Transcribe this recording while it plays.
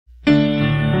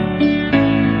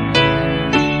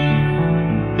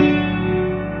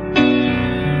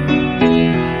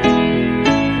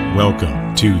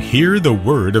Welcome to Hear the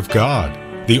Word of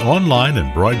God, the online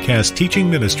and broadcast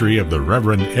teaching ministry of the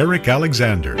Reverend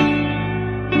Alexander.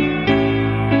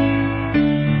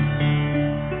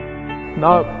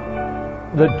 Now,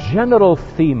 the general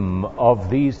theme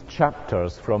of these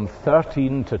chapters from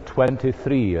 13 to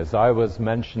 23, as I was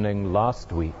mentioning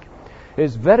last week,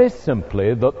 is very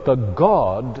simply that the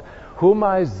God whom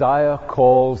Isaiah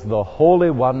calls the Holy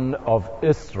One of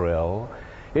Israel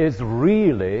is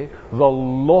really the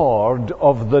Lord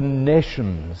of the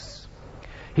nations.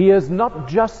 He is not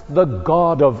just the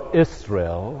God of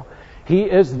Israel, He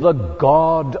is the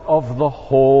God of the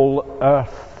whole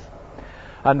earth.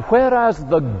 And whereas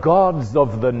the gods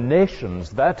of the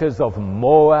nations, that is of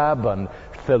Moab and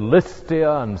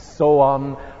Philistia and so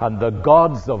on, and the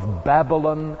gods of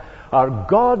Babylon, are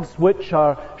gods which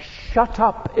are shut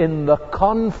up in the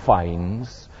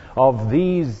confines of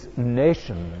these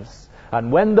nations. And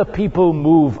when the people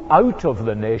move out of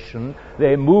the nation,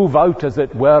 they move out, as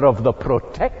it were, of the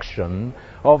protection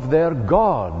of their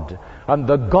God. And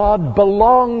the God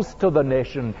belongs to the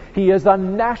nation. He is a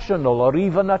national or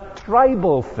even a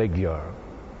tribal figure.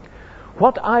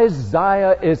 What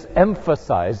Isaiah is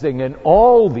emphasizing in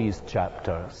all these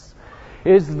chapters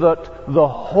is that the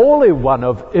Holy One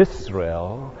of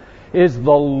Israel is the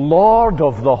Lord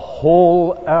of the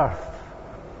whole earth.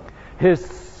 His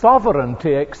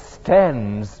sovereignty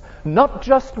extends not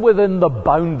just within the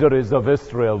boundaries of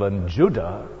Israel and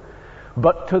Judah,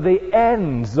 but to the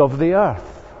ends of the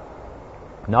earth.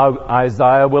 Now,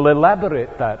 Isaiah will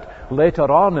elaborate that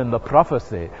later on in the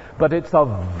prophecy, but it's a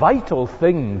vital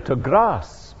thing to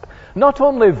grasp. Not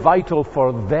only vital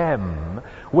for them,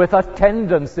 with a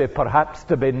tendency perhaps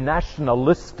to be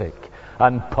nationalistic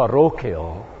and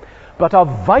parochial, but a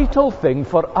vital thing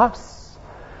for us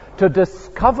to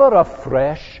discover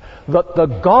afresh that the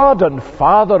God and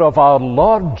Father of our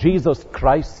Lord Jesus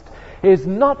Christ is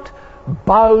not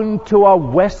bound to a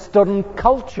Western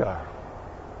culture,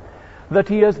 that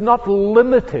He is not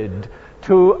limited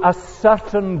to a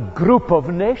certain group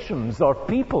of nations or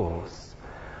peoples,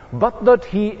 but that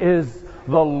He is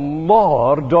the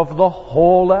Lord of the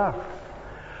whole earth,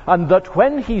 and that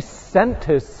when He sent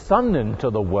His Son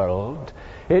into the world,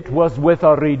 it was with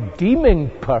a redeeming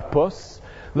purpose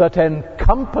that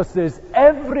encompasses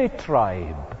every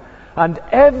tribe and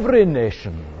every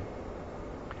nation,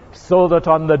 so that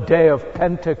on the day of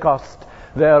Pentecost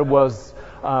there was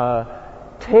a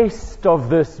taste of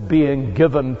this being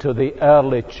given to the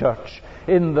early church,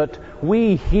 in that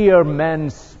we hear men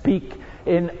speak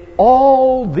in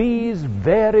all these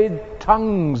varied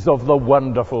tongues of the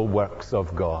wonderful works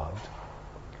of God.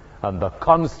 And the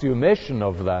consummation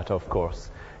of that, of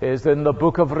course, is in the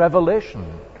book of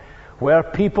Revelation, where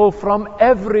people from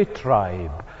every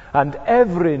tribe and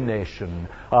every nation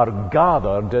are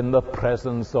gathered in the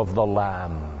presence of the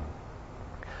Lamb.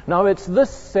 Now, it's this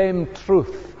same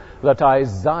truth that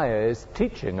Isaiah is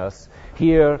teaching us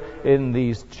here in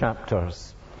these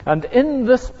chapters. And in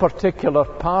this particular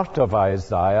part of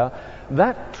Isaiah,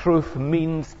 that truth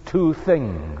means two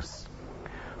things.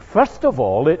 First of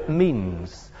all, it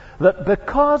means that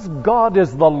because God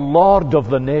is the Lord of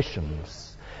the nations,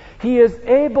 He is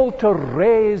able to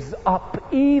raise up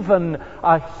even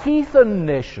a heathen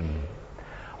nation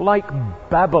like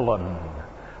Babylon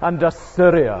and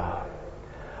Assyria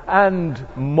and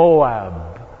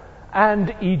Moab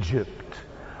and Egypt,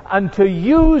 and to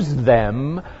use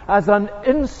them as an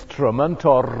instrument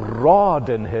or rod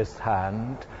in His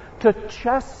hand to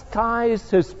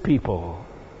chastise His people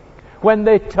when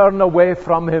they turn away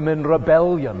from Him in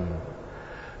rebellion.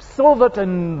 So that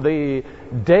in the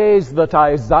days that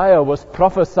Isaiah was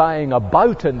prophesying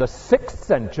about in the 6th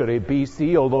century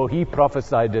BC, although he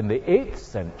prophesied in the 8th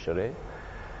century,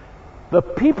 the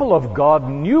people of God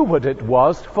knew what it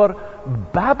was for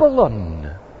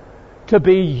Babylon to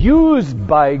be used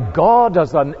by God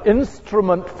as an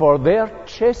instrument for their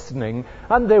chastening,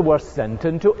 and they were sent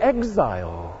into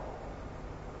exile.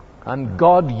 And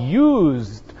God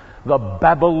used the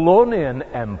Babylonian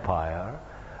Empire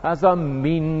as a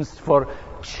means for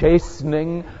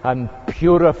chastening and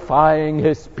purifying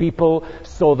His people,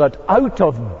 so that out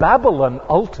of Babylon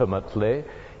ultimately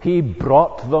He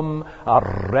brought them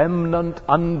a remnant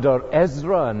under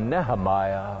Ezra and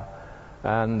Nehemiah,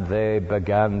 and they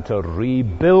began to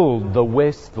rebuild the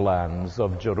wastelands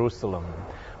of Jerusalem.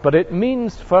 But it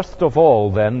means, first of all,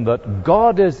 then, that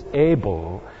God is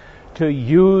able to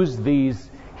use these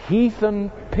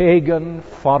heathen, pagan,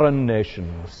 foreign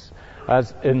nations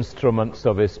as instruments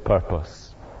of His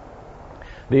purpose.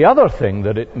 The other thing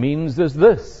that it means is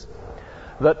this,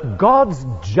 that God's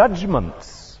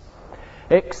judgments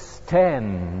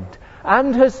extend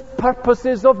And his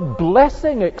purposes of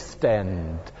blessing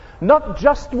extend, not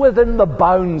just within the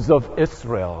bounds of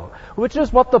Israel, which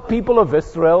is what the people of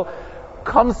Israel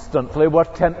constantly were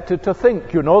tempted to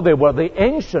think. You know, they were the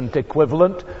ancient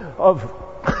equivalent of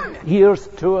here's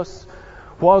to us,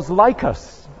 was like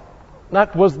us.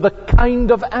 That was the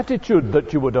kind of attitude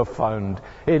that you would have found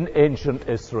in ancient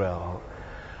Israel.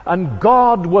 And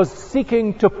God was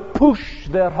seeking to push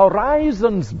their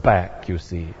horizons back, you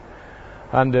see.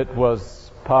 And it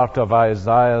was part of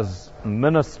Isaiah's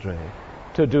ministry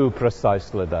to do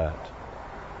precisely that.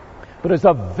 But it's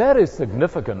a very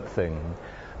significant thing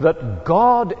that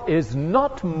God is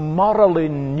not morally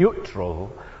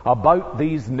neutral about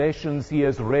these nations he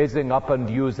is raising up and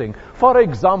using. For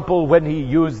example, when he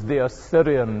used the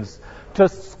Assyrians to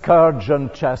scourge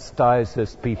and chastise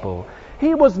his people,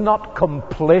 he was not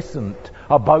complacent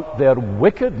about their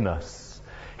wickedness.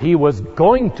 He was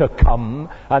going to come,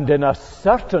 and in a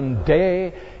certain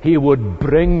day he would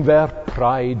bring their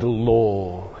pride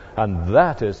low. And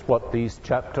that is what these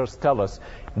chapters tell us.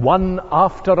 One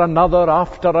after another,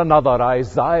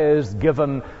 Isaiah is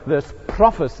given this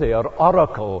prophecy or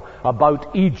oracle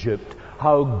about Egypt,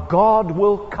 how God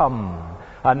will come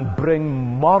and bring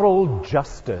moral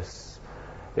justice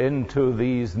into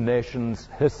these nations'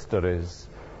 histories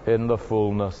in the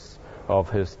fullness of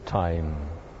his time.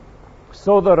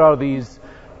 So there are these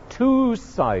two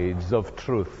sides of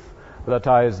truth that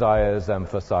Isaiah is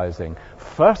emphasizing.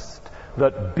 First,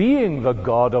 that being the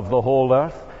God of the whole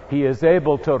earth, he is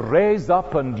able to raise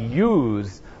up and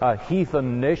use a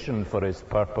heathen nation for his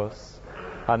purpose.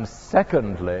 And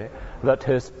secondly, that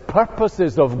his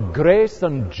purposes of grace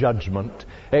and judgment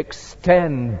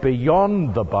extend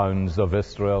beyond the bounds of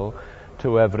Israel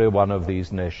to every one of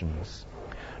these nations.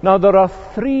 Now, there are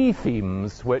three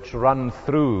themes which run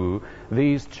through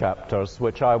these chapters,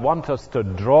 which I want us to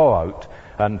draw out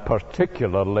and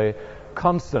particularly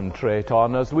concentrate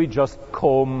on as we just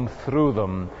comb through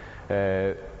them,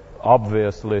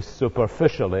 obviously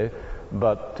superficially,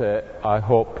 but I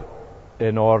hope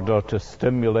in order to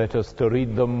stimulate us to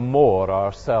read them more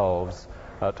ourselves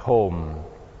at home.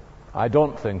 I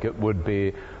don't think it would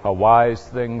be a wise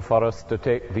thing for us to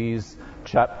take these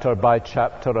chapter by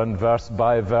chapter and verse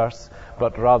by verse,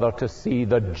 but rather to see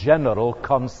the general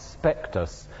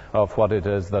conspectus of what it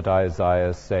is that Isaiah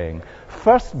is saying.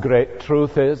 First great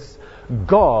truth is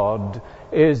God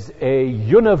is a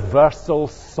universal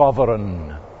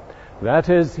sovereign. That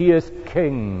is, he is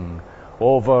king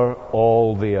over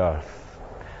all the earth.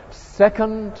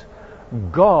 Second,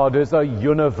 God is a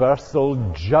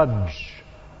universal judge.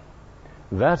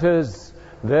 That is,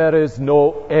 there is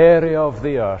no area of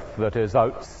the earth that is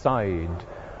outside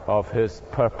of his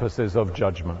purposes of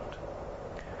judgment.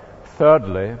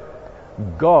 Thirdly,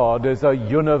 God is a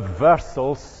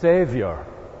universal Savior.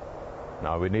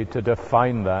 Now, we need to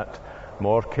define that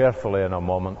more carefully in a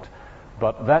moment,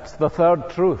 but that's the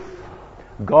third truth.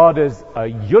 God is a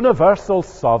universal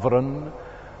sovereign,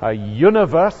 a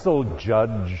universal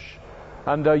judge,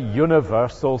 and a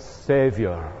universal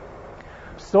Savior.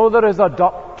 So there is a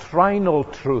doctrinal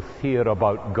truth here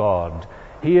about God.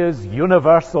 He is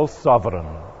universal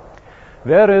sovereign.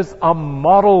 There is a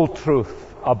moral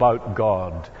truth about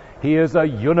God. He is a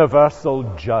universal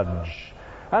judge.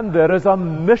 And there is a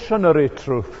missionary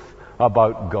truth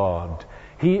about God.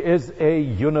 He is a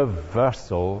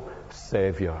universal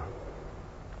Savior.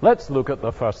 Let's look at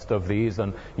the first of these,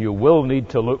 and you will need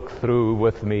to look through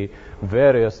with me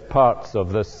various parts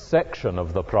of this section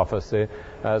of the prophecy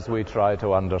as we try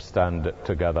to understand it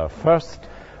together. First,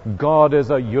 God is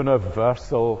a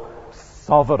universal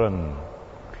sovereign.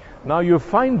 Now, you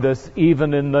find this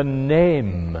even in the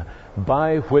name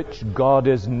by which God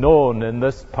is known in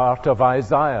this part of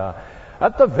Isaiah.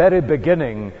 At the very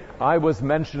beginning, I was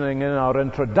mentioning in our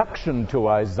introduction to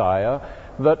Isaiah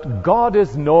that God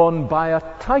is known by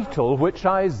a title which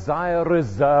Isaiah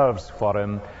reserves for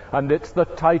him, and it's the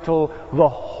title, the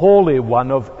Holy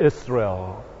One of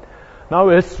Israel. Now,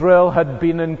 Israel had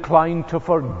been inclined to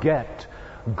forget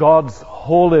God's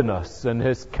holiness in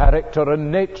his character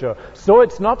and nature. So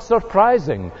it's not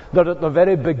surprising that at the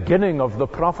very beginning of the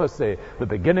prophecy, the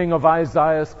beginning of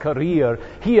Isaiah's career,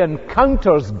 he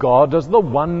encounters God as the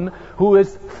one who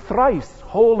is thrice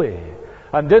holy.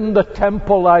 And in the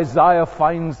temple, Isaiah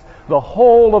finds the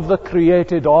whole of the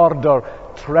created order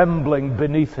trembling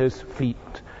beneath his feet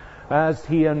as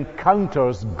he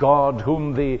encounters God,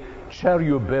 whom the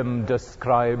cherubim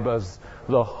describe as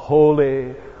the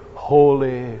Holy,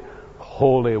 Holy,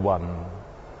 Holy One.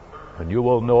 And you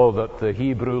will know that the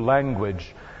Hebrew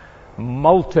language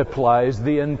multiplies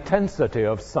the intensity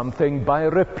of something by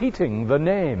repeating the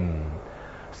name.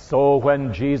 So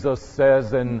when Jesus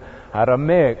says in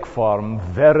Aramaic form,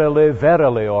 verily,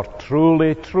 verily, or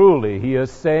truly, truly, he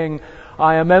is saying,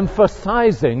 I am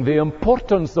emphasizing the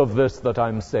importance of this that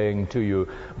I'm saying to you.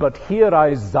 But here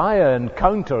Isaiah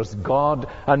encounters God,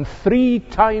 and 3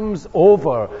 times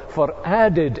over, for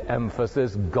added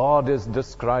emphasis, God is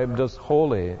described as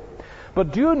holy.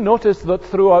 But do you notice that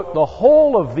throughout the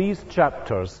whole of these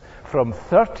chapters, from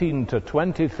 13 to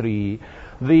 23,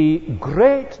 the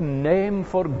great name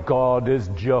for God is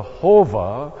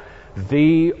Jehovah,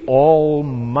 the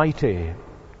Almighty.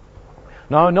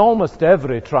 Now, in almost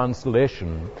every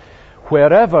translation,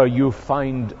 wherever you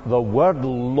find the word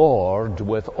Lord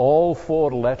with all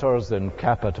 4 letters in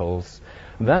capitals,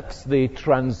 that's the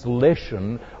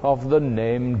translation of the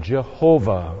name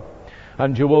Jehovah.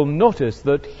 And you will notice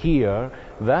that here,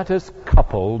 that is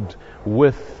coupled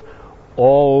with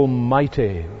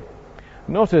Almighty.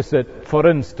 Notice it, for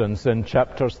instance, in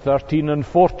chapters 13 and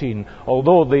 14,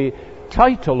 although the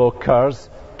title occurs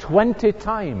 20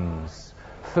 times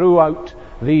throughout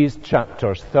these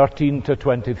chapters, 13 to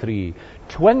 23.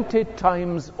 20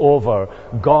 times over,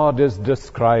 God is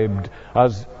described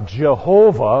as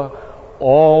Jehovah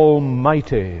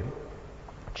Almighty.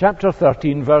 Chapter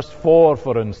 13, verse 4,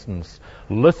 for instance.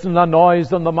 Listen, a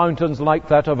noise on the mountains like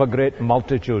that of a great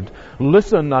multitude.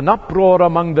 Listen, an uproar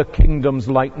among the kingdoms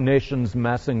like nations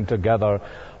massing together.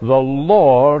 The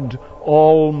Lord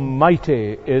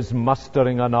Almighty is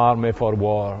mustering an army for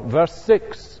war. Verse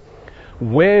 6.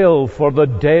 Wail, for the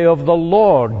day of the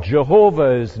Lord.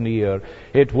 Jehovah is near.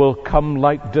 It will come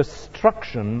like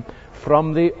destruction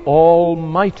from the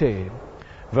Almighty.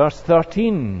 Verse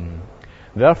 13.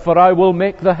 Therefore I will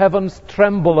make the heavens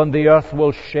tremble, and the earth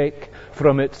will shake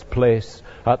from its place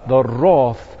at the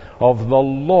wrath of the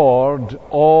Lord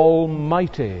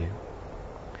Almighty.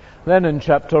 Then in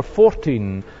chapter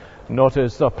 14,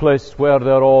 notice a place where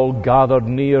they're all gathered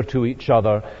near to each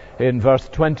other. In verse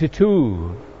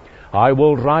 22, I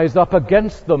will rise up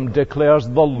against them, declares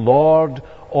the Lord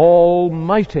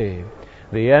Almighty.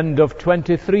 The end of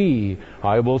 23,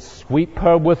 I will sweep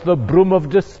her with the broom of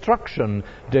destruction,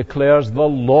 declares the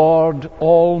Lord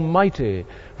Almighty.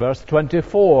 Verse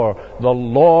 24, the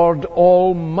Lord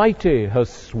Almighty has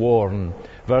sworn.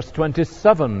 Verse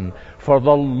 27, for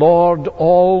the Lord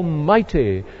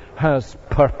Almighty has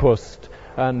purposed,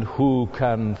 and who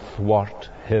can thwart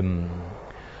him?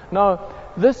 Now,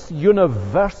 this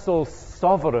universal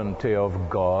sovereignty of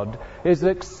God is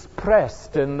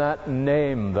expressed in that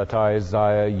name that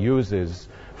Isaiah uses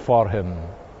for him.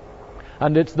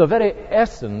 And it's the very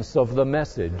essence of the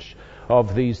message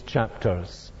of these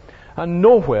chapters. And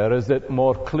nowhere is it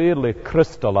more clearly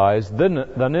crystallized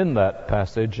than in that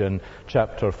passage in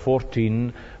chapter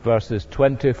 14, verses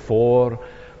 24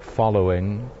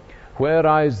 following, where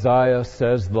Isaiah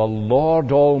says, the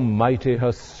Lord Almighty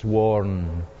has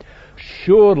sworn,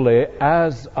 surely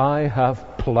as I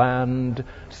have planned,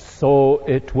 so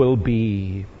it will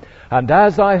be. And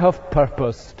as I have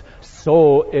purposed,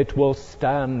 so it will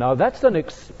stand. Now that's an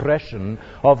expression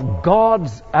of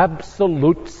God's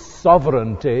absolute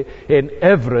sovereignty in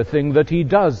everything that He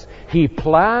does. He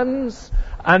plans,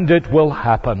 and it will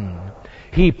happen.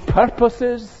 He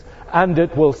purposes, and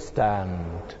it will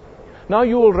stand. Now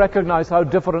you will recognize how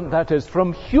different that is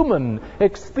from human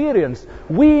experience.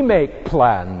 We make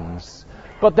plans,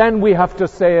 but then we have to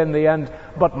say in the end,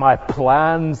 but my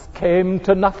plans came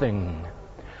to nothing.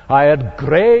 I had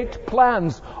great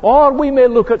plans. Or we may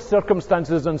look at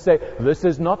circumstances and say, this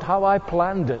is not how I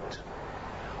planned it.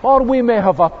 Or we may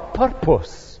have a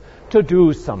purpose to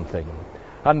do something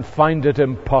and find it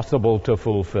impossible to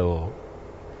fulfill.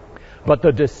 But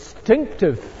the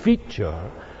distinctive feature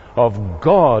of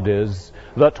God is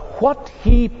that what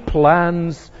He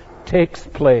plans takes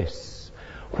place.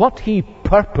 What He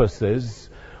purposes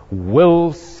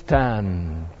will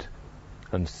stand.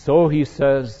 And so He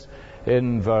says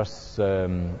in verse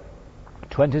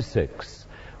 26,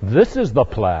 this is the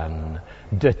plan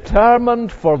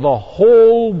determined for the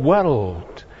whole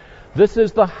world. This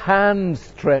is the hand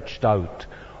stretched out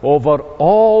over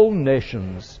all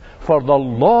nations. For the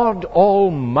Lord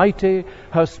Almighty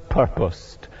has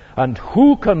purposed, and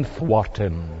who can thwart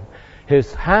Him?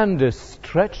 His hand is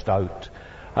stretched out,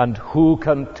 and who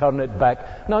can turn it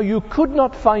back? Now, you could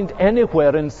not find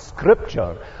anywhere in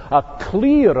Scripture a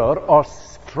clearer or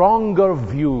stronger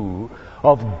view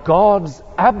of God's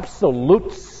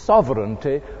absolute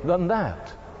sovereignty than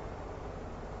that.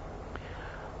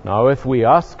 Now, if we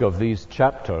ask of these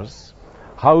chapters,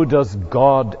 how does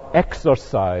God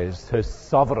exercise His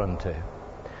sovereignty?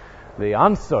 The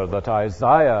answer that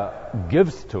Isaiah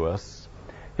gives to us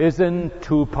is in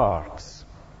two parts.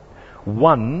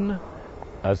 One,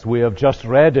 as we have just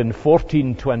read in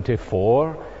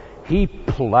 14:24, he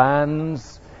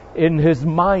plans in his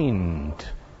mind.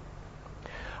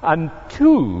 And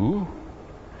two,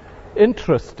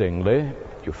 interestingly,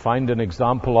 you find an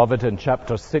example of it in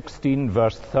chapter 16,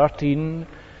 verse 13,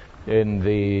 in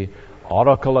the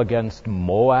oracle against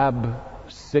Moab,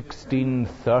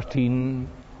 16:13.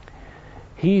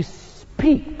 He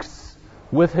speaks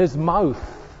with his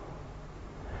mouth.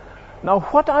 Now,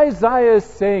 what Isaiah is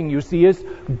saying, you see, is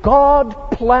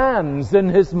God plans in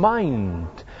his mind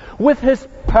with his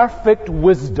perfect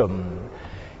wisdom.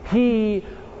 He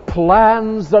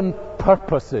plans and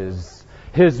purposes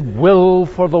his will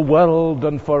for the world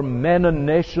and for men and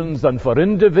nations and for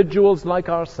individuals like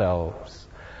ourselves.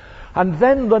 And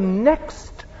then the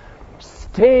next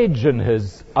stage in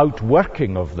his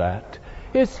outworking of that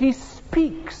is he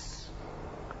speaks.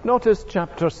 Notice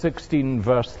chapter 16,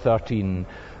 verse 13.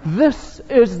 This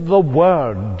is the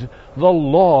word the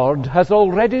Lord has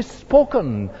already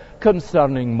spoken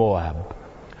concerning Moab.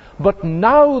 But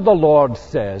now the Lord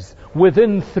says,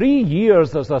 within 3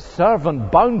 years, as a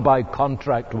servant bound by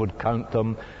contract would count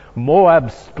them,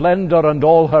 Moab's splendor and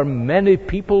all her many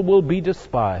people will be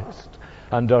despised,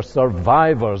 and her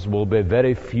survivors will be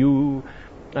very few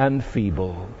and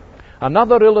feeble.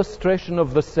 Another illustration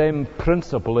of the same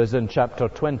principle is in chapter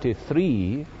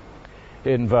 23,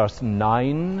 in verse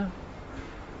 9.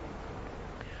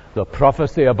 The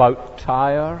prophecy about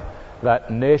Tyre, that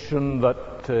nation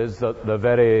that is at the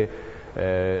very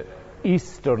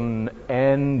eastern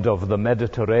end of the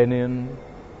Mediterranean,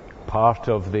 part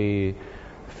of the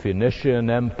Phoenician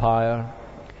Empire.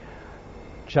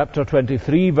 Chapter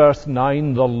 23, verse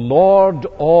 9, the Lord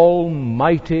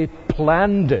Almighty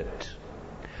planned it.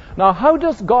 Now, how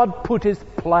does God put his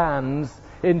plans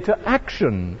into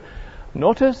action?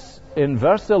 Notice in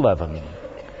verse 11,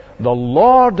 the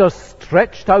Lord has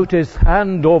stretched out his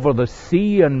hand over the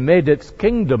sea and made its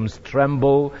kingdoms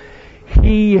tremble.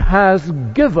 He has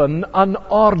given an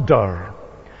order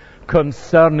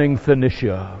concerning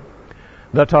Phoenicia,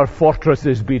 that our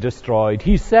fortresses be destroyed.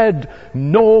 He said,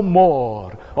 no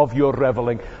more of your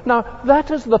reveling. Now,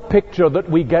 that is the picture that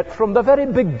we get from the very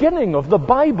beginning of the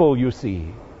Bible, you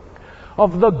see,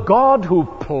 of the God who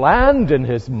planned in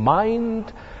his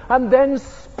mind and then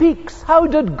speaks. How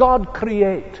did God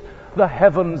create the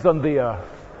heavens and the earth?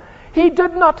 He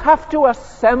did not have to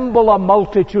assemble a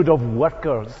multitude of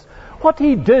workers. What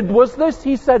he did was this.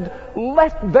 He said,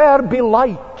 let there be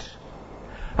light.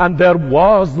 And there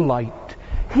was light.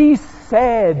 He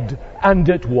said, and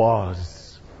it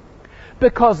was.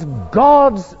 Because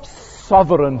God's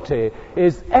sovereignty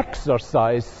is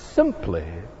exercised simply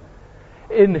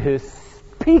in his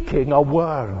speaking a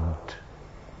word.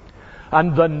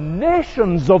 And the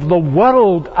nations of the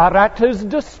world are at his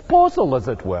disposal, as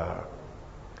it were,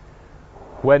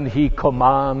 when he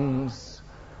commands,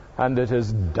 and it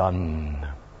is done.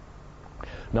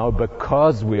 Now,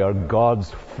 because we are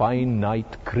God's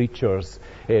finite creatures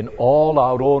in all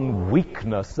our own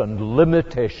weakness and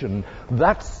limitation,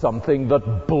 that's something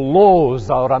that blows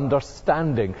our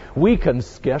understanding. We can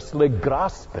scarcely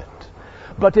grasp it.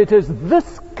 But it is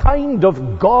this kind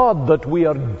of God that we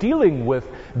are dealing with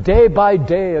day by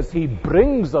day as he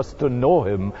brings us to know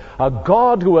him. A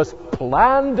God who has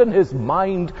planned in his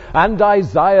mind, and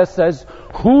Isaiah says,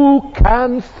 who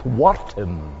can thwart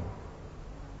him?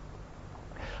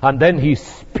 And then he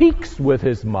speaks with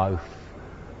his mouth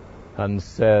and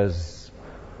says,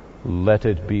 let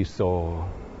it be so,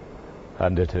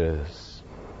 and it is.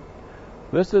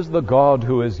 This is the God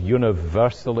who is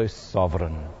universally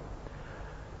sovereign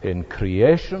in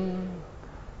creation,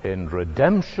 in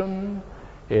redemption,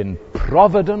 in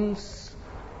providence,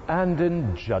 and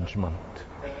in judgment.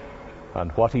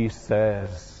 And what he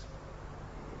says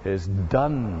is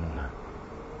done.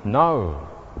 Now,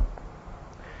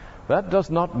 that does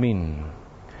not mean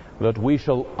that we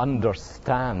shall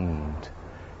understand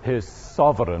his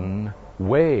sovereign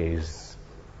ways.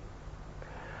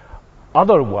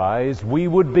 Otherwise, we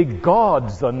would be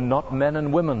gods and not men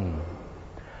and women.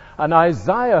 And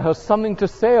Isaiah has something to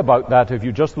say about that if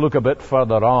you just look a bit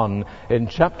further on in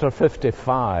chapter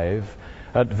 55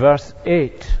 at verse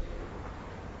 8.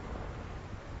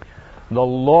 The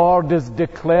Lord is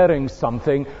declaring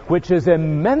something which is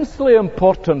immensely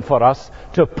important for us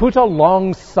to put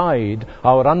alongside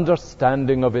our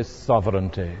understanding of his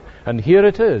sovereignty. And here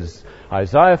it is,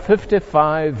 Isaiah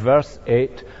 55 verse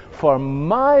 8, for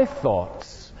my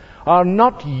thoughts are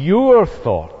not your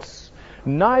thoughts,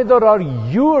 neither are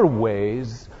your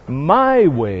ways my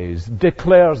ways,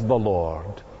 declares the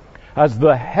Lord. As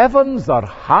the heavens are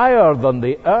higher than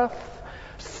the earth,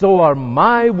 So are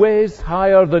my ways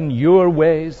higher than your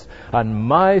ways, and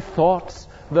my thoughts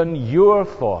than your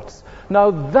thoughts.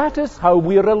 Now that is how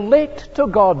we relate to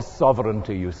God's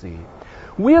sovereignty, you see.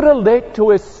 We relate to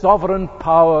His sovereign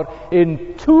power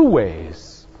in two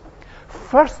ways.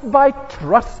 First, by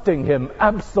trusting Him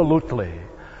absolutely.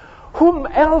 Whom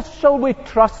else shall we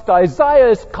trust? Isaiah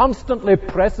is constantly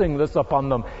pressing this upon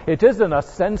them. It is, in a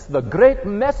sense, the great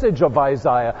message of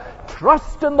Isaiah.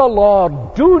 Trust in the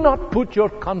Lord. Do not put your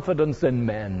confidence in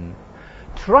men.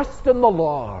 Trust in the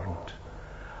Lord.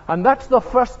 And that's the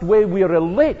first way we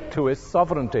relate to His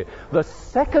sovereignty. The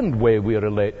second way we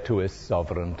relate to His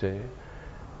sovereignty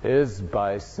is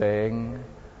by saying,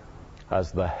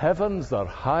 as the heavens are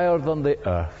higher than the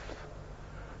earth,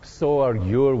 so are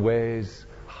your ways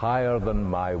higher than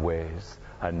my ways,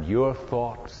 and your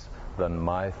thoughts than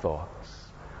my thoughts.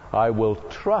 I will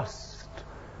trust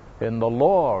in the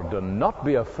Lord and not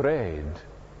be afraid,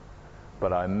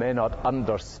 but I may not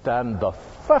understand the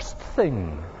first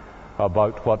thing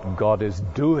about what God is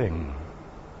doing,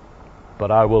 but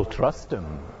I will trust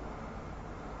Him,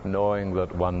 knowing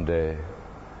that one day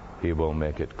He will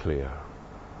make it clear.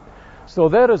 So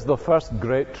there is the first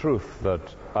great truth that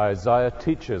Isaiah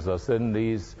teaches us in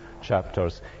these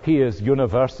chapters. He is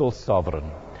universal sovereign.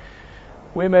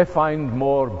 We may find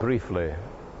more briefly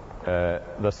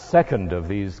the second of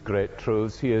these great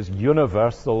truths. He is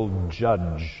universal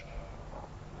judge.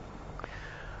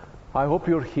 I hope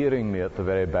you're hearing me at the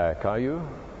very back, are you?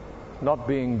 Not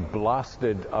being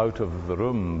blasted out of the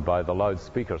room by the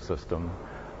loudspeaker system.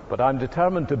 But I'm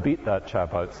determined to beat that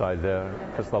chap outside there.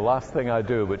 It's the last thing I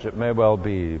do, which it may well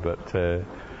be. But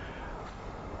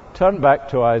turn back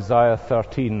to Isaiah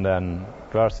 13 then,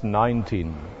 verse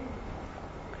 19.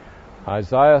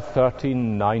 Isaiah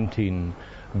 13:19.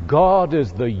 God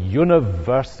is the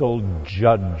universal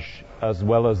judge as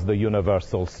well as the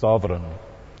universal sovereign.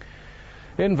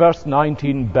 In verse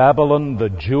 19, Babylon, the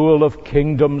jewel of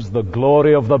kingdoms, the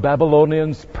glory of the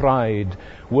Babylonians' pride,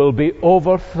 will be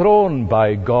overthrown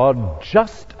by God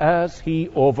just as He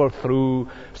overthrew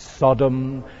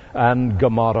Sodom and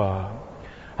Gomorrah.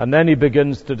 And then he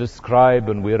begins to describe,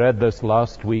 and we read this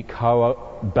last week,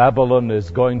 how Babylon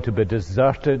is going to be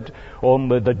deserted.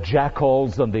 Only the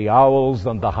jackals and the owls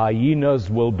and the hyenas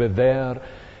will be there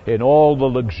in all the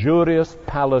luxurious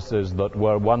palaces that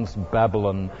were once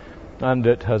Babylon. And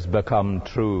it has become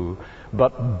true.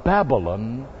 But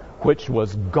Babylon, which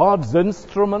was God's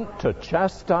instrument to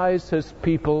chastise His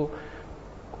people,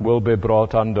 will be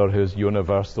brought under His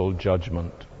universal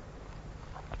judgment.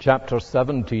 Chapter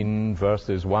 17,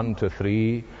 verses 1 to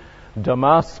 3,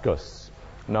 Damascus.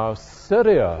 Now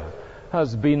Syria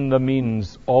has been the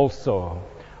means also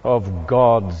of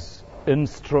God's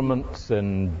instruments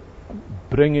in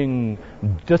bringing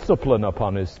discipline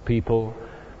upon His people.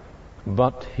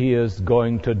 But He is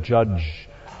going to judge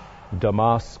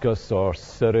Damascus or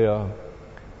Syria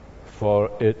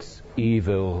for its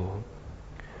evil.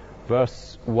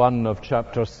 Verse 1 of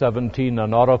chapter 17,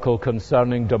 an oracle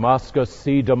concerning Damascus.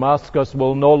 See, Damascus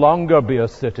will no longer be a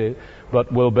city,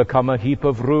 but will become a heap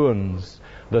of ruins.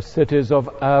 The cities of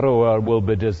Aroer will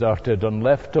be deserted and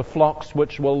left to flocks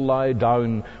which will lie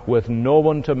down with no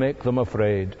one to make them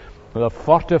afraid. The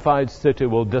fortified city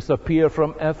will disappear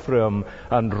from Ephraim,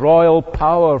 and royal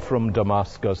power from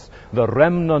Damascus. The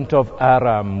remnant of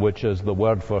Aram, which is the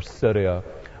word for Syria,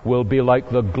 will be like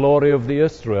the glory of the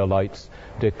Israelites,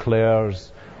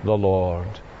 declares the Lord.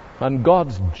 And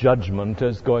God's judgment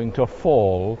is going to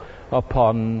fall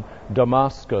upon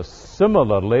Damascus.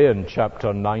 Similarly, in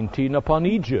chapter 19, upon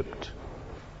Egypt.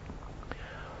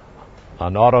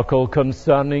 An oracle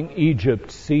concerning Egypt.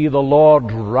 See, the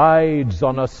Lord rides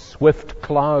on a swift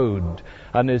cloud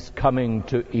and is coming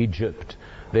to Egypt.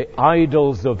 The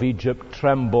idols of Egypt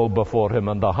tremble before Him,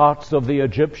 and the hearts of the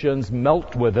Egyptians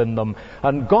melt within them.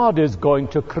 And God is going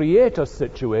to create a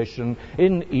situation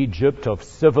in Egypt of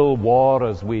civil war,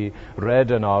 as we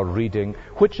read in our reading,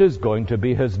 which is going to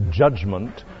be His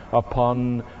judgment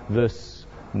upon this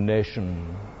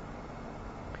nation.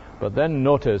 But then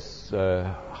notice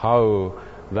how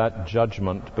that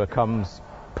judgment becomes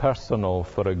personal.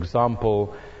 For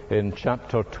example, in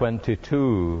chapter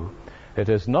 22, it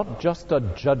is not just a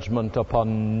judgment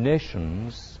upon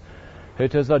nations,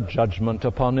 it is a judgment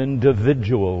upon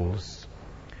individuals.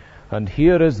 And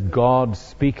here is God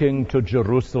speaking to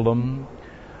Jerusalem,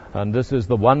 and this is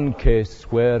the one case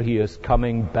where He is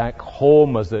coming back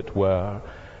home, as it were,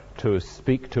 to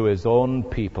speak to His own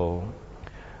people.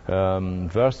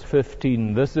 Verse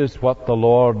 15, this is what the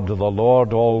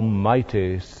Lord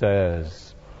Almighty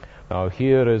says. Now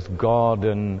here is God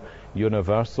in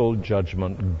universal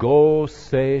judgment. Go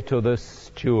say to this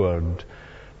steward,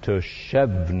 to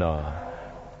Shebna,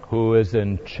 who is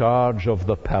in charge of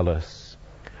the palace,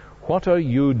 "What are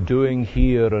you doing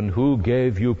here, and who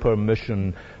gave you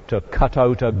permission to cut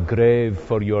out a grave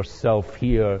for yourself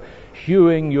here,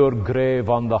 hewing your grave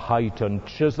on the height and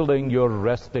chiseling your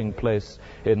resting place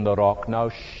in the rock?" Now,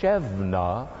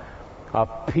 Shebna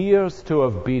appears to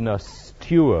have been a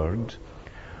steward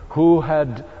who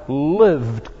had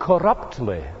lived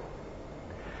corruptly.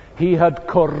 He had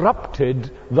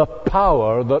corrupted the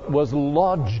power that was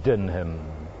lodged in him,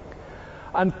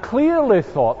 and clearly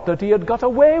thought that he had got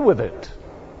away with it.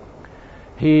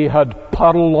 He had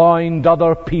purloined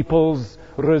other people's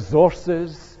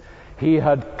resources. He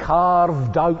had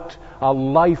carved out a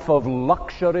life of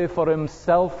luxury for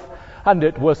himself, and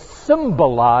it was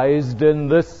symbolized in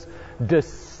this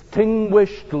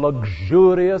distinguished,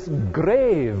 luxurious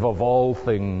grave of all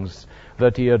things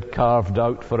that he had carved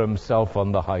out for himself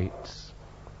on the heights.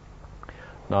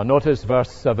 Now notice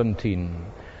verse 17.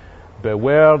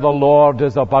 "Beware, the Lord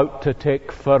is about to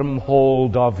take firm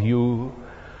hold of you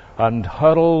and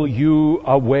hurl you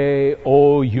away,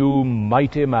 O you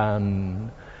mighty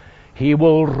man. He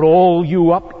will roll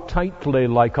you up tightly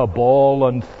like a ball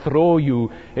and throw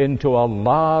you into a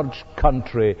large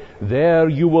country. There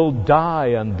you will die,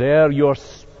 and there your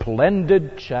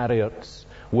splendid chariots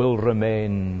will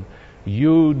remain.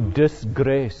 You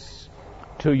disgrace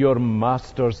to your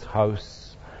master's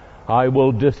house. I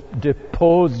will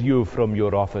depose you from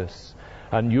your office,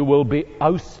 and you will be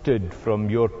ousted from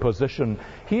your position."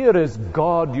 Here is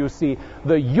God, you see,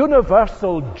 the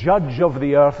universal judge of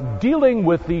the earth, dealing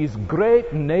with these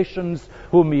great nations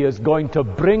whom he is going to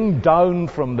bring down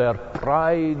from their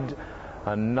pride.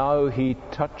 And now he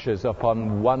touches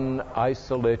upon one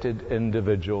isolated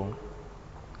individual.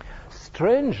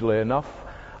 Strangely enough,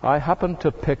 I happened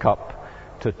to pick up,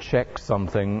 to check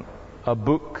something, a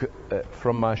book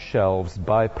from my shelves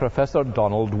by Professor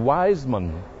Donald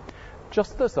Wiseman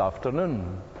just this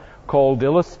afternoon, called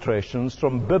Illustrations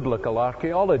from Biblical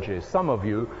Archaeology. Some of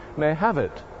you may have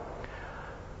it.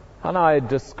 And I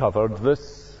discovered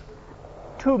this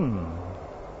tomb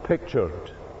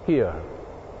pictured here.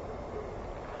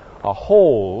 A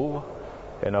hole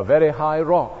in a very high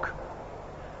rock.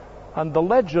 And the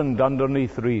legend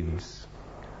underneath reads,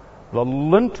 "The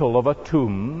lintel of a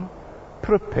tomb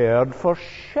prepared for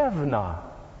Shebna,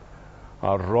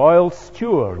 a royal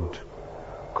steward,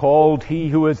 called he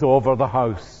who is over the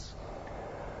house."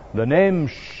 The name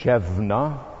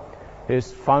Shebna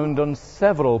is found on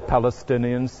several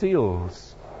Palestinian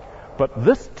seals, but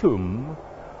this tomb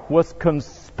was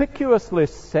conspicuously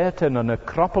set in a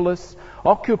necropolis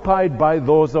occupied by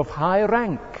those of high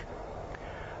rank.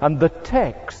 And the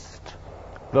text,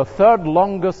 the third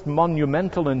longest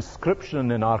monumental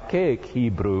inscription in archaic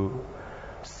Hebrew,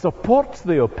 supports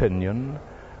the opinion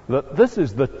that this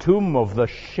is the tomb of the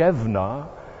Shebna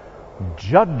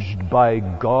judged by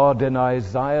God in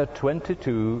Isaiah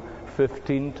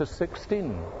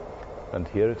 22:15-16. And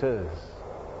here it is.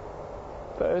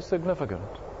 Very significant.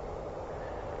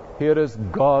 Here is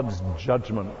God's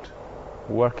judgment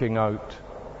working out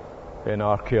in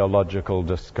archaeological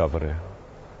discovery.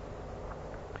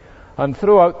 And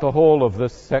throughout the whole of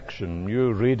this section,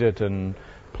 you read it in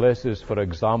places, for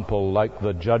example, like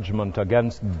the judgment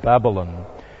against Babylon,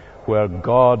 where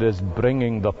God is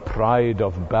bringing the pride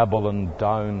of Babylon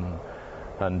down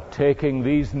and taking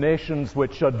these nations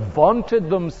which had vaunted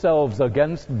themselves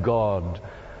against God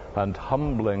and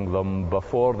humbling them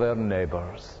before their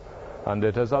neighbors. And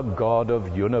it is a God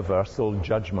of universal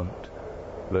judgment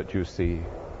that you see.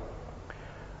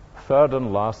 Third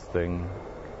and last thing,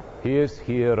 he is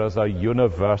here as a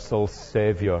universal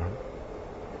Savior.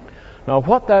 Now,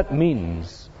 what that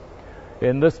means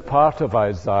in this part of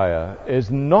Isaiah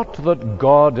is not that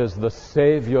God is the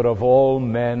Savior of all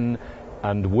men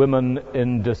and women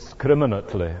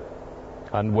indiscriminately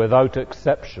and without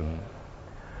exception.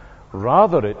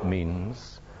 Rather, it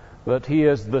means that he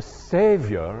is the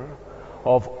Savior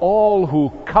of all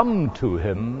who come to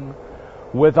him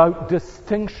without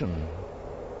distinction,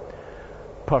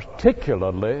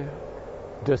 particularly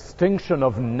distinction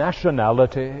of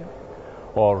nationality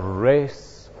or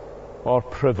race or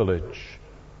privilege.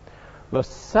 The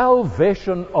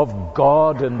salvation of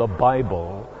God in the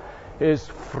Bible is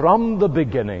from the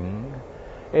beginning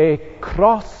a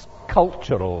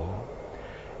cross-cultural,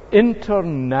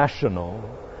 international,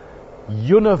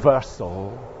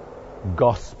 universal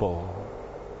gospel.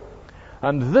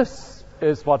 And this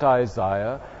is what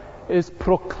Isaiah is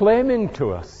proclaiming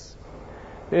to us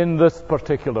in this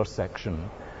particular section.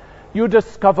 You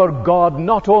discover God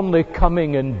not only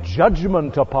coming in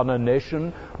judgment upon a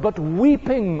nation, but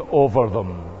weeping over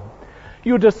them.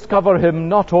 You discover him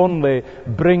not only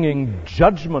bringing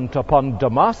judgment upon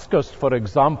Damascus, for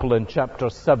example, in chapter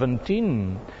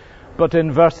 17, but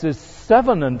in verses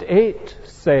 7 and 8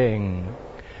 saying,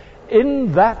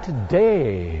 in that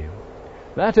day,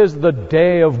 that is the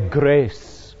day of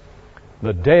grace,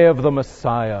 the day of the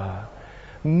Messiah,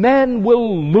 men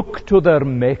will look to their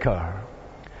Maker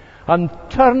and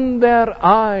turn their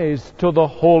eyes to the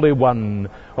Holy One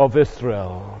of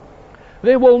Israel.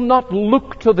 They will not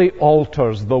look to the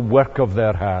altars, the work of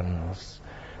their hands.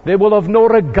 They will have no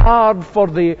regard for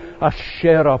the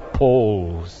Asherah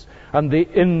poles and the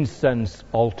incense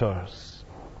altars.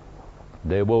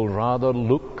 They will rather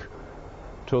look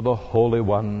to the Holy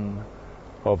One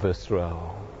of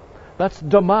Israel. That's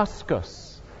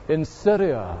Damascus in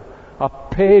Syria, a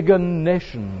pagan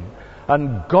nation.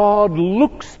 And God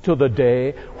looks to the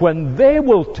day when they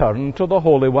will turn to the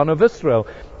Holy One of Israel.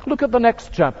 Look at the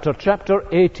next chapter, chapter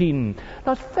 18.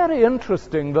 Now, it's very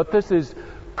interesting that this is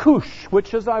Cush,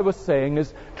 which, as I was saying,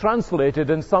 is translated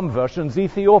in some versions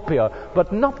Ethiopia,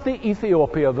 but not the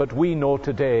Ethiopia that we know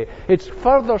today. It's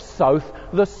further south,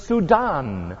 the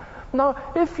Sudan. Now,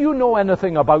 if you know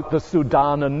anything about the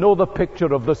Sudan and know the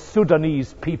picture of the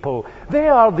Sudanese people, they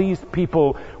are these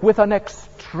people with an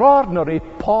extraordinary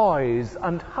poise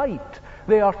and height.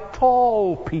 They are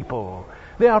tall people.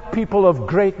 They are people of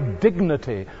great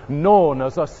dignity, known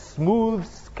as a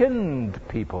smooth-skinned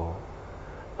people.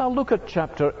 Now look at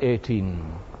chapter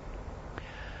 18.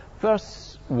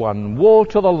 Verse 1. Woe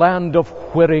to the land of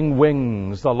whirring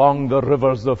wings along the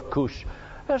rivers of Cush.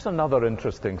 There's another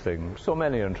interesting thing. So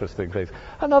many interesting things.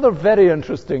 Another very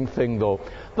interesting thing, though.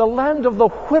 The land of the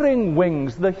whirring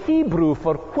wings, the Hebrew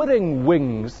for whirring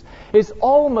wings, is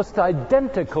almost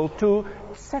identical to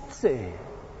tsetse.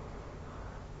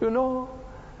 You know,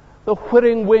 the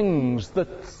whirring wings, the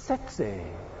tsetse.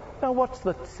 Now, what's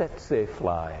the tsetse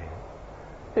fly?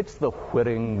 It's the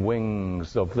whirring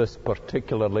wings of this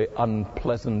particularly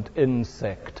unpleasant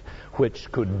insect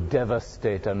which could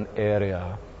devastate an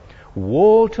area.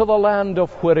 Woe to the land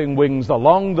of whirring wings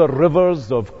along the rivers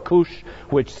of Cush,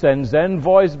 which sends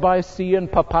envoys by sea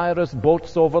and papyrus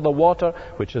boats over the water,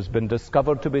 which has been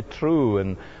discovered to be true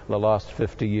in the last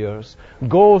 50 years.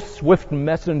 Go, swift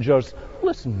messengers,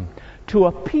 listen, to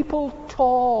a people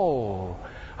tall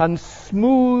and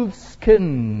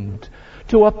smooth-skinned,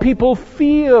 to a people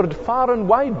feared far and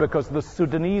wide, because the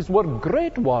Sudanese were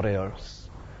great warriors.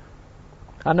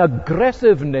 An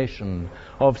aggressive nation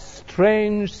of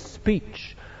strange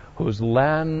speech, whose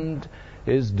land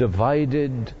is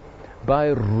divided by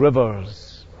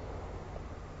rivers.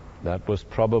 That was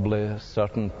probably a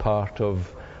certain part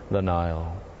of the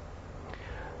Nile.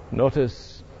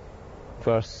 Notice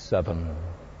verse 7.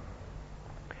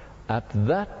 At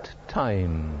that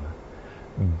time,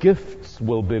 gifts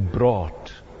will be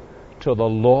brought to the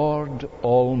Lord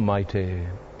Almighty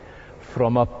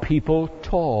from a people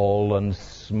tall and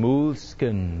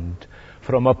smooth-skinned,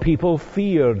 from a people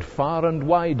feared far and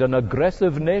wide, an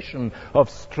aggressive nation of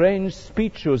strange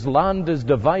speech whose land is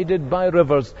divided by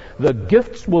rivers. The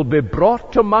gifts will be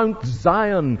brought to Mount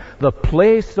Zion, the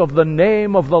place of the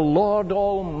name of the Lord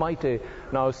Almighty.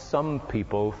 Now, some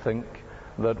people think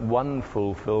that one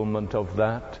fulfillment of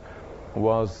that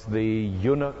was the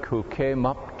eunuch who came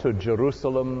up to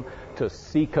Jerusalem to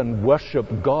seek and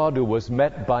worship God, who was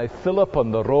met by Philip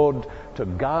on the road to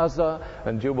Gaza.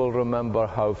 And you will remember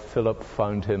how Philip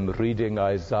found him reading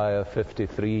Isaiah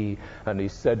 53. And he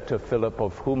said to Philip,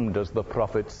 "Of whom does the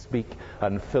prophet speak?"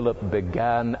 And Philip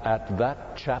began at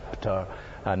that chapter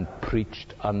and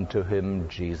preached unto him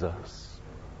Jesus.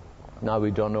 Now,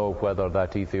 we don't know whether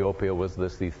that Ethiopia was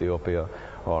this Ethiopia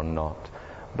or not.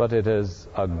 But it is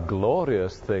a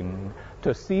glorious thing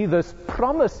to see this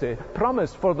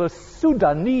promise for the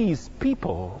Sudanese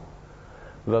people,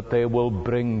 that they will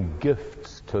bring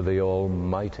gifts to the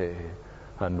Almighty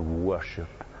and worship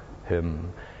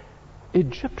Him.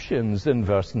 Egyptians in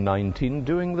verse 19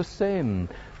 doing the same.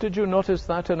 Did you notice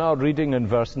that in our reading in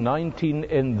verse 19?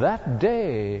 In that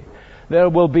day there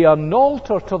will be an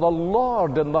altar to the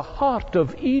Lord in the heart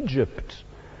of Egypt.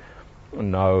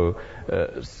 Now,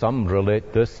 some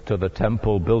relate this to the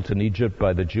temple built in Egypt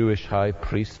by the Jewish high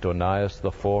priest Onias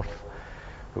IV,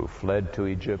 who fled to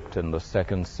Egypt in the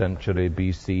 2nd century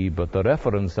BC, but the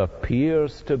reference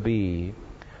appears to be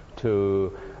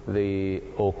to the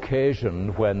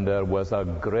occasion when there was a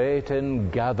great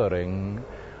ingathering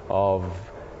of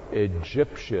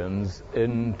Egyptians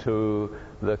into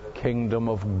the kingdom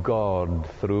of God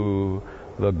through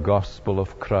the gospel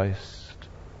of Christ.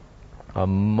 a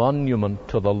monument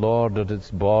to the Lord at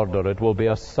its border. It will be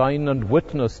a sign and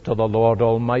witness to the Lord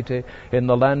Almighty in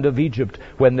the land of Egypt.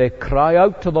 When they cry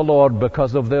out to the Lord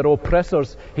because of their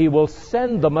oppressors, He will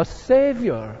send them a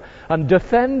Savior and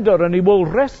defender, and He will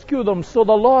rescue them. So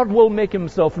the Lord will make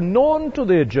Himself known to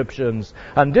the Egyptians,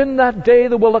 and in that day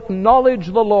they will acknowledge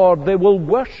the Lord. They will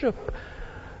worship.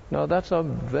 Now that's a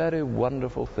very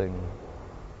wonderful thing.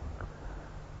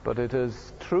 But it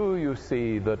is true, you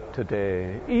see, that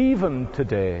today, even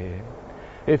today,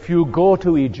 if you go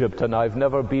to Egypt, and I've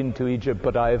never been to Egypt,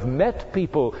 but I've met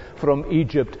people from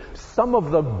Egypt, some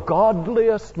of the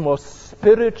godliest, most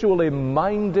spiritually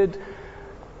minded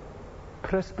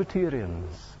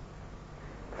Presbyterians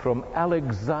from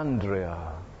Alexandria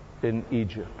in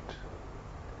Egypt.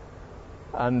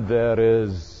 And there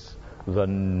is the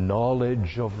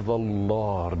knowledge of the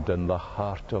Lord in the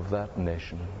heart of that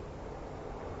nation.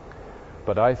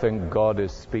 But I think God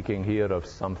is speaking here of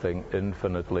something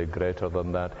infinitely greater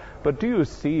than that. But do you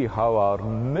see how our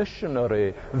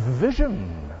missionary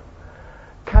vision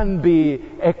can be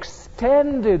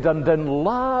extended and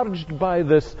enlarged by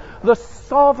this? The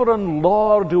sovereign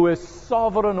Lord, who is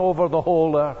sovereign over the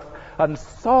whole earth and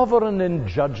sovereign in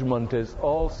judgment, is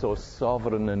also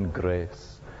sovereign in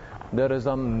grace. There is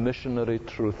a missionary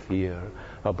truth here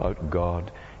about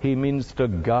God. He means to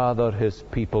gather His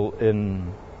people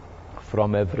in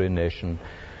from every nation.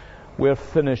 We're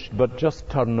finished, but just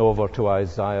turn over to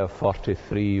Isaiah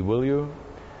 43, will you?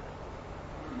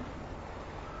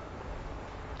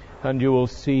 And you will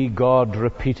see God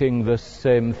repeating this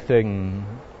same thing.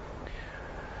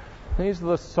 These are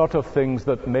the sort of things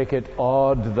that make it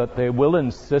odd that they will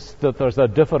insist that there's a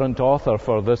different author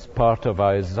for this part of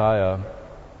Isaiah.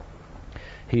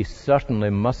 He certainly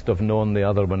must have known the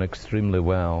other one extremely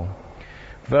well.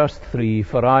 Verse 3,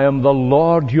 "For I am the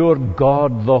Lord your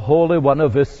God, the Holy One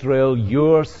of Israel,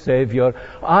 your Savior.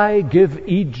 I give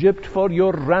Egypt for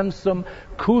your ransom,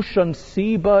 Cush and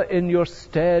Seba in your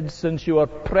stead, since you are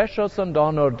precious and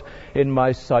honored in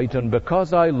my sight. And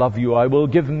because I love you, I will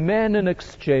give men in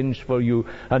exchange for you,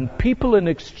 and people in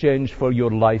exchange for your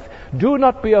life. Do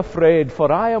not be afraid,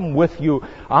 for I am with you.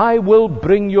 I will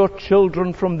bring your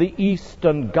children from the east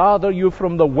and gather you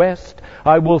from the west.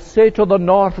 I will say to the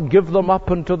north, give them up,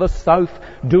 and to the south,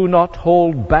 do not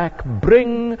hold back.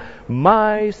 Bring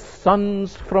my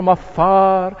sons from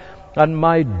afar, and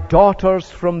my daughters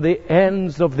from the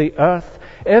ends of the earth,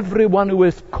 everyone who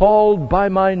is called by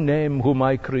my name, whom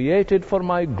I created for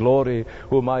my glory,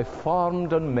 whom I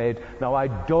formed and made." Now, I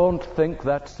don't think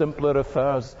that simply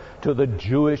refers to the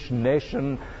Jewish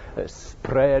nation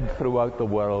spread throughout the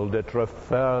world. It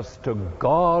refers to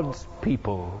God's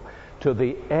people, to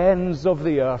the ends of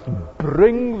the earth.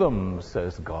 Bring them,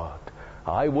 says God.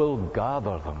 I will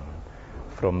gather them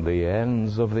from the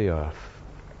ends of the earth.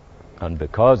 And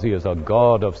because He is a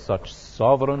God of such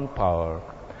sovereign power,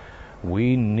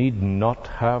 we need not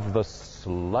have the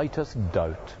slightest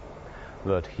doubt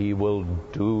that He will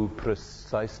do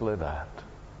precisely that.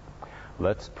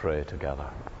 Let's pray together.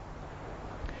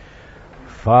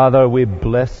 Father, we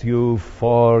bless you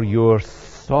for your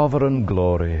sovereign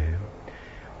glory.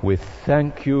 We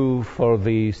thank you for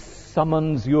the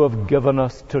summons you have given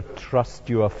us to trust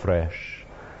you afresh,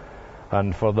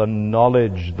 and for the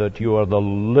knowledge that you are the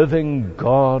living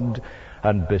God,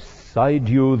 and beside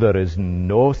you there is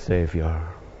no Savior.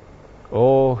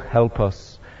 Oh, help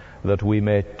us that we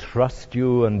may trust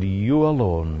you and you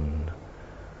alone,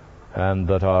 and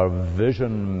that our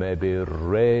vision may be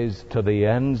raised to the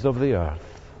ends of the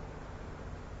earth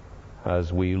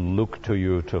as we look to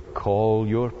you to call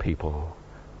your people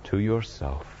to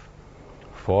yourself.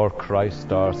 For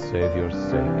Christ our Savior's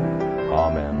sake.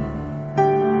 Amen.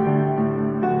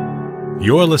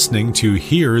 You're listening to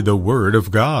Hear the Word of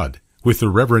God with the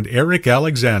Reverend Eric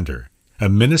Alexander, a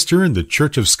minister in the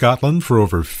Church of Scotland for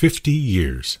over 50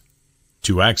 years.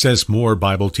 To access more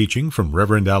Bible teaching from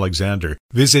Reverend Alexander,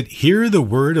 visit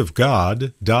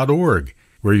hearthewordofgod.org,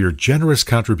 where your generous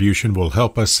contribution will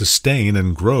help us sustain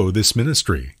and grow this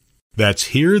ministry. That's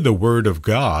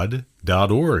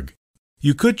hearthewordofgod.org.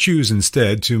 You could choose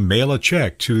instead to mail a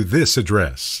check to this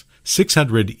address,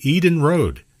 600 Eden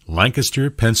Road, Lancaster,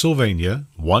 Pennsylvania,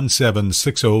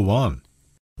 17601.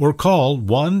 Or call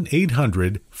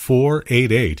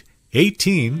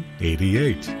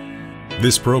 1-800-488-1888.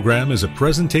 This program is a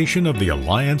presentation of the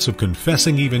Alliance of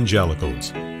Confessing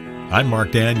Evangelicals. I'm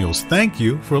Mark Daniels. Thank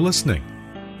you for listening.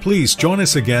 Please join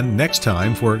us again next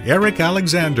time for Eric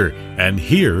Alexander and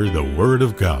Hear the Word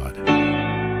of God.